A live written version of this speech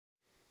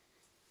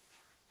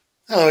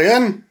Hello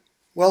again,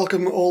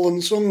 welcome all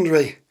and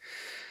sundry.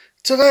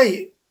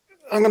 Today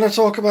I'm going to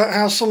talk about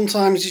how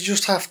sometimes you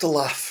just have to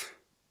laugh.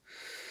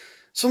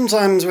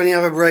 Sometimes when you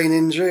have a brain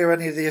injury or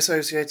any of the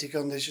associated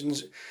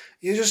conditions,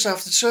 you just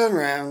have to turn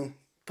around,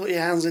 put your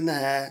hands in your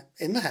hair,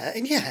 not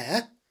in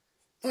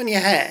your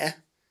hair,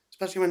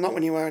 especially not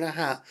when you're wearing a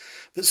hat,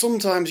 but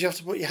sometimes you have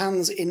to put your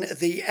hands in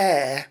the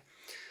air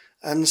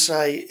and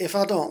say, if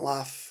I don't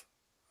laugh,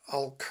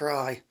 I'll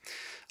cry.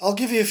 I'll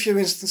give you a few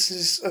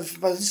instances.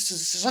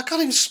 I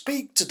can't even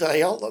speak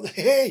today.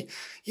 Hey,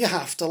 you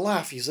have to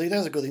laugh. You see,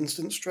 there's a good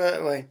instance straight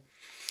away.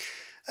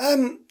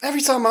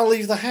 Every time I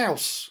leave the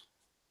house,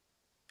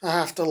 I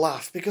have to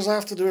laugh because I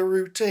have to do a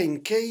routine: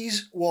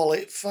 keys,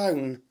 wallet,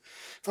 phone.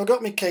 If I've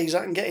got my keys,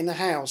 I can get in the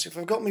house. If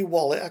I've got my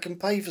wallet, I can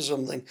pay for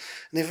something.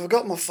 And if I've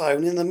got my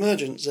phone in an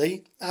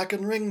emergency, I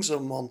can ring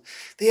someone.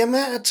 The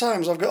amount of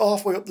times I've got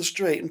halfway up the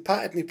street and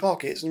patted my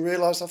pockets and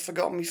realised I've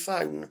forgotten my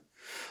phone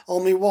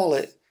or my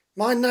wallet.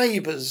 My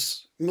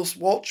neighbours must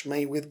watch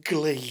me with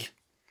glee.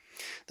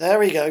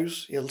 There he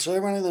goes. He'll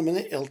turn around in a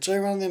minute. He'll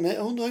turn around in a minute.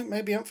 Oh no,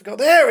 maybe I haven't forgot.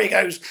 There he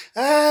goes.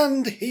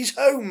 And he's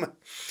home.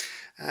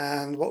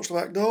 And watch the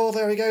back door.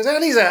 There he goes.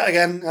 And he's out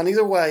again. And he's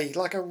away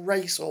like a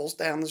racehorse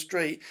down the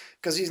street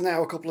because he's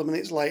now a couple of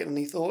minutes later than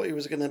he thought he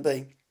was going to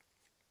be.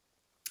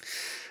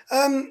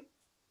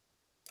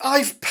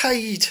 I've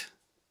paid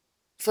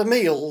for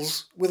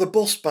meals with a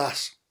bus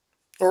pass,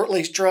 or at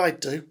least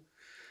tried to.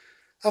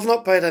 I've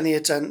not paid any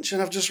attention.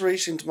 I've just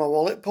reached into my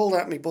wallet, pulled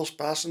out my bus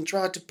pass and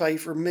tried to pay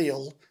for a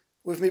meal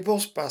with my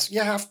bus pass.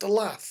 You have to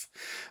laugh.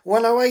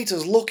 When a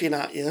waiter's looking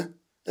at you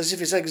as if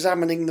he's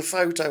examining the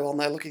photo on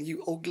there, looking,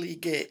 you ugly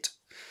git,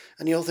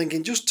 and you're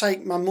thinking, just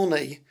take my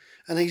money,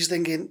 and he's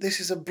thinking,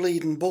 this is a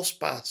bleeding bus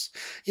pass.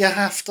 You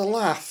have to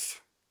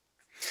laugh.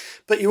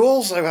 But you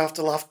also have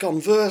to laugh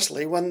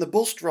conversely when the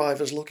bus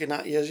driver's looking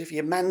at you as if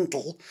you're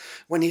mental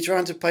when you're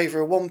trying to pay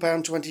for a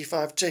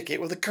 £1.25 ticket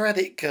with a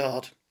credit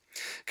card.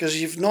 Because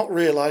you've not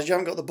realised you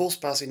haven't got the bus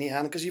pass in your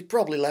hand because you've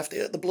probably left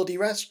it at the bloody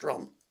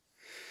restaurant.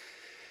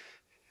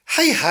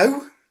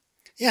 Hey-ho,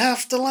 you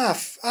have to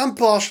laugh. I'm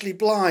partially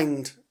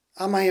blind.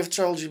 I may have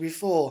told you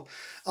before.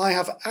 I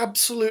have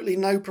absolutely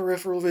no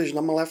peripheral vision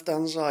on my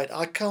left-hand side.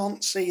 I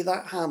can't see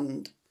that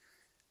hand.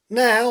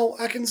 Now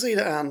I can see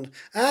that hand.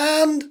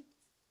 And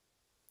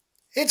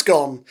it's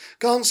gone.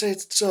 Can't see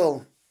it at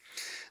all.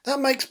 That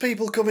makes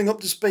people coming up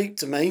to speak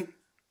to me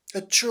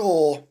a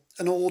chore,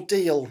 an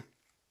ordeal.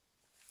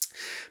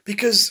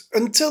 Because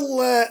until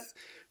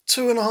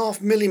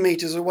 2.5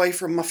 millimetres away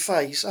from my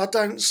face, I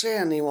don't see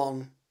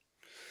anyone.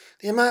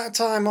 The amount of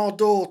time our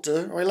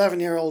daughter, our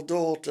 11-year-old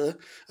daughter,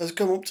 has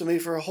come up to me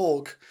for a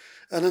hug,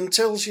 and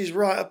until she's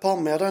right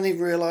upon me, I don't even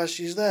realise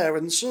she's there,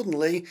 and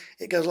suddenly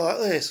it goes like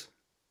this.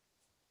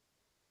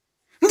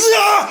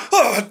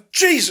 Oh,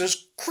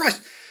 Jesus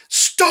Christ!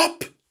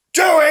 Stop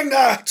doing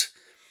that!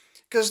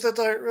 Because they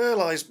don't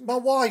realise. My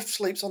wife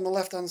sleeps on the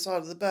left-hand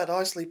side of the bed,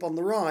 I sleep on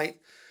the right.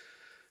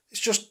 It's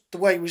just the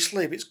way we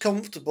sleep. It's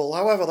comfortable.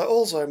 However, that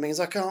also means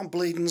I can't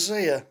bleed and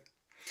see her.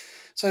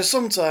 So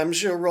sometimes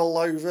she'll roll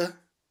over,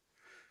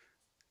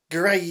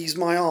 graze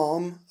my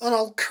arm, and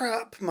I'll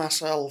crap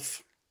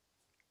myself.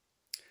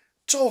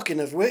 Talking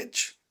of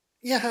which,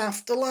 you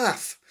have to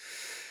laugh.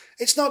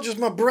 It's not just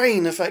my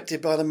brain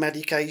affected by the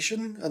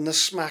medication and the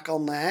smack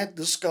on the head,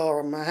 the scar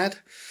on my head.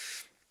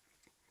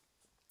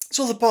 It's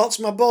other parts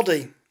of my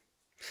body.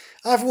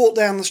 I've walked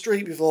down the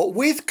street before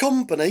with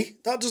company.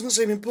 That doesn't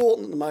seem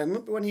important at the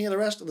moment, but when you hear the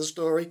rest of the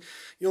story,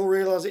 you'll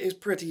realise it is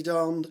pretty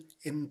darned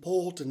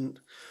important.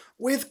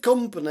 With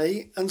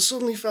company, and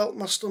suddenly felt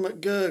my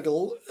stomach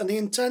gurgle and the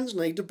intense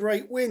need to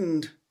break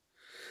wind.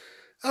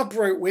 I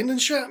broke wind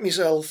and shat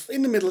myself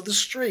in the middle of the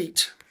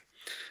street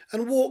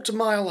and walked a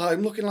mile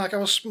home looking like I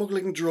was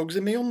smuggling drugs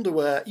in my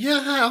underwear. You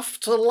have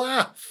to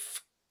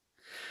laugh.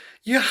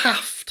 You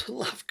have to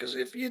laugh, because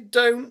if you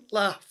don't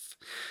laugh,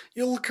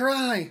 you'll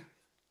cry.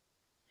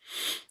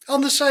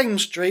 On the same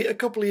street, a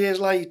couple of years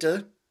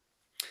later,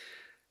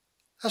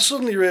 I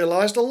suddenly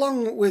realised,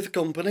 along with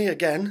company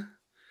again,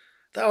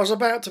 that I was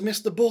about to miss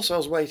the bus I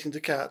was waiting to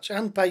catch,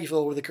 and pay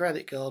for with a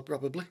credit card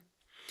probably.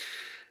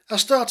 I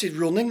started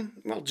running,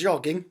 well,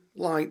 jogging,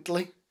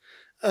 lightly,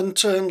 and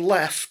turned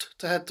left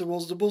to head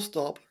towards the bus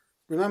stop.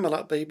 Remember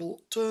that, people,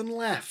 turn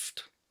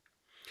left.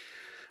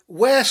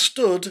 Where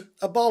stood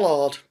a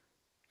bollard.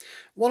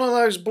 One of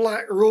those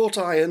black wrought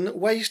iron,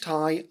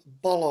 waist-high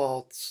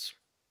bollards.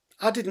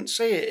 I didn't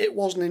see it, it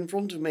wasn't in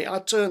front of me. I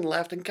turned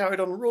left and carried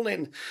on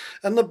running,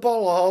 and the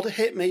bollard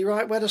hit me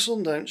right where the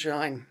sun don't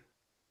shine.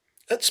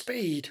 At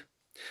speed.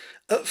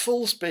 At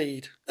full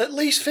speed. At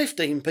least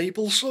 15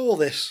 people saw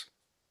this.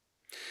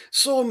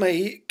 Saw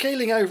me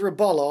keeling over a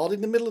bollard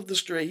in the middle of the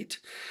street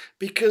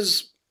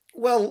because,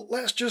 well,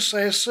 let's just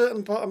say a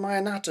certain part of my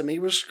anatomy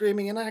was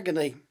screaming in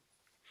agony.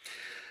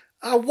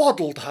 I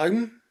waddled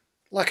home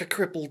like a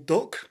crippled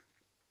duck,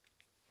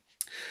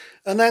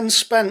 and then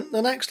spent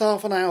the next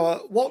half an hour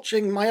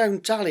watching my own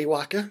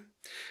tallywhacker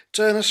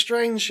turn a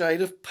strange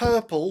shade of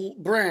purple,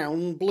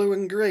 brown, blue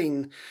and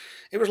green.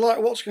 It was like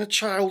watching a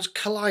child's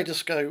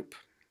kaleidoscope.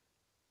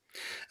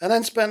 and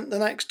then spent the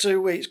next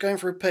 2 weeks going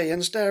for a pee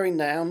and staring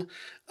down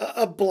at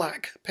a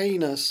black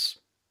penis.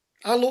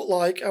 I looked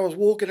like I was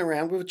walking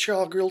around with a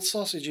char-grilled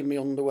sausage in my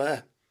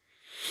underwear.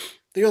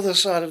 The other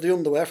side of the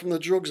underwear from the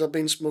drugs I'd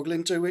been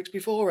smuggling 2 weeks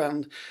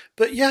beforehand.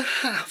 But you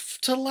have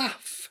to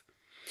laugh.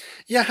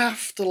 You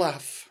have to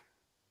laugh.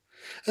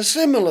 A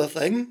similar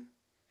thing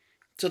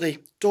to the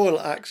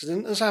toilet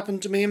accident has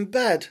happened to me in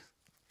bed.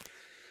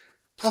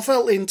 I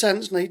felt the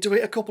intense need to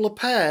eat a couple of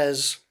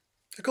pears.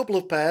 A couple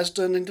of pears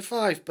turned into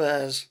 5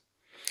 pears.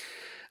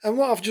 And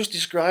what I've just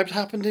described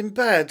happened in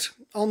bed,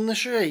 on the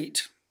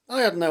sheet.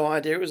 I had no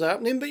idea it was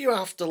happening, but you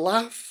have to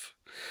laugh.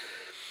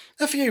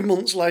 A few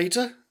months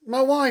later,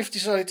 my wife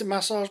decided to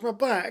massage my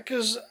back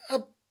because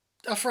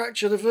I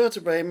fractured a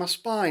vertebrae in my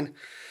spine.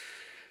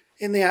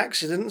 In the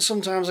accident,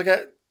 sometimes I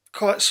get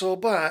quite sore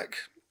back.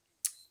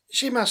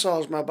 She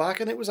massaged my back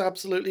and it was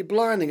absolutely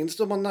blinding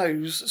until my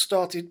nose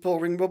started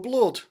pouring with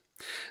blood.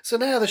 So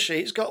now the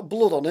sheet's got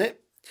blood on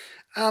it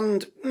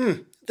and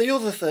the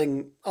other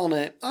thing on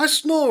it. I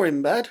snore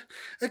in bed.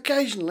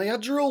 Occasionally I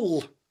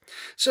drool.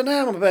 So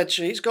now my bed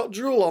sheet's got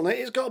drool on it,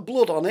 it's got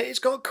blood on it, it's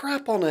got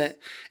crap on it.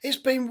 It's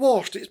been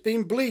washed, it's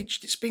been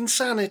bleached, it's been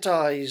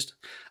sanitised.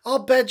 Our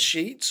bed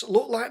sheets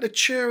look like the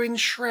Turin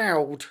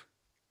Shroud.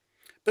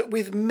 But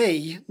with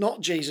me,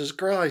 not Jesus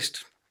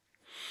Christ.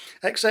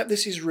 Except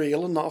this is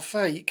real and not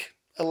fake,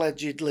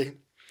 allegedly.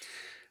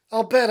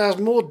 Our bed has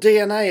more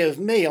DNA of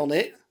me on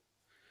it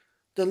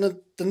than the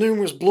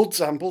numerous blood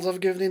samples I've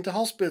given into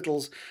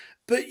hospitals.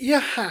 But you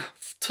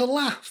have to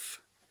laugh.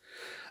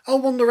 I'll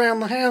wander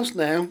around the house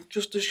now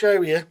just to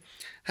show you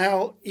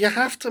how you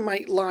have to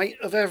make light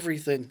of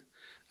everything.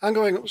 I'm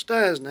going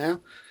upstairs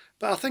now,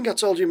 but I think I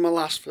told you in my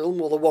last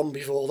film, or the one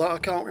before that, I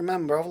can't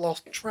remember, I've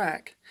lost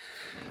track,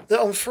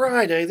 that on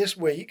Friday this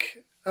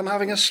week I'm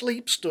having a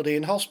sleep study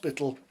in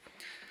hospital.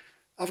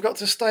 I've got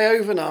to stay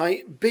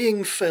overnight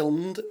being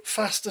filmed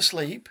fast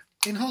asleep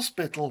in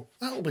hospital.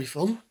 That'll be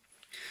fun.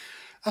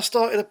 I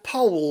started a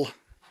poll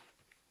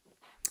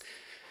a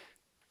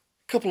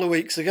couple of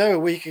weeks ago, a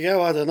week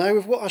ago, I don't know,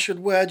 of what I should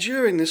wear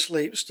during this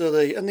sleep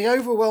study, and the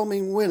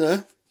overwhelming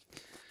winner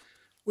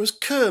was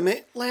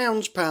Kermit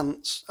lounge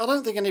pants. I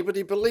don't think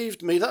anybody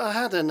believed me that I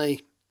had any.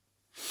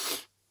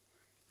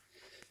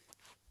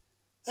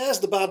 There's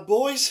the bad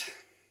boys.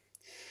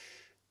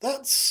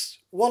 That's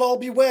what I'll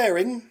be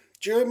wearing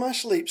during my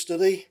sleep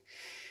study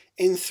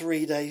in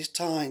 3 days'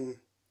 time.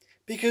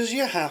 Because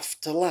you have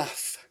to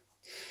laugh.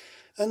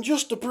 And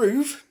just to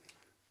prove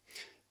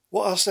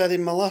what I said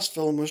in my last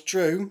film was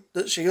true,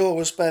 that she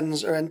always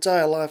spends her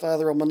entire life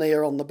either on my knee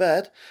or on the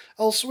bed,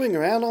 I'll swing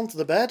around onto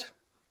the bed.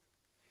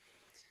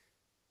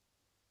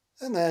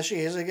 And there she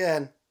is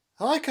again.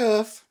 Hi,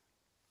 Curf.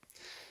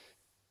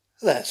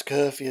 There's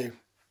Curfew.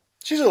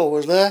 She's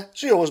always there.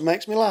 She always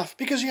makes me laugh,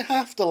 because you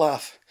have to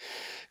laugh.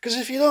 Because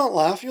if you don't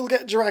laugh, you'll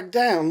get dragged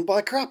down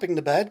by crapping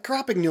the bed,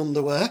 crapping the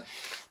underwear,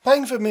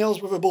 paying for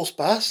meals with a bus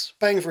pass,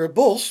 paying for a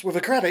bus with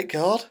a credit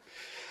card,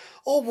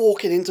 or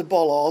walking into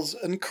bollards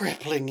and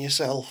crippling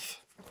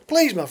yourself.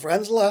 Please, my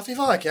friends, laugh if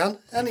I can.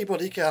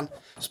 Anybody can.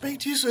 Speak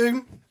to you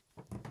soon.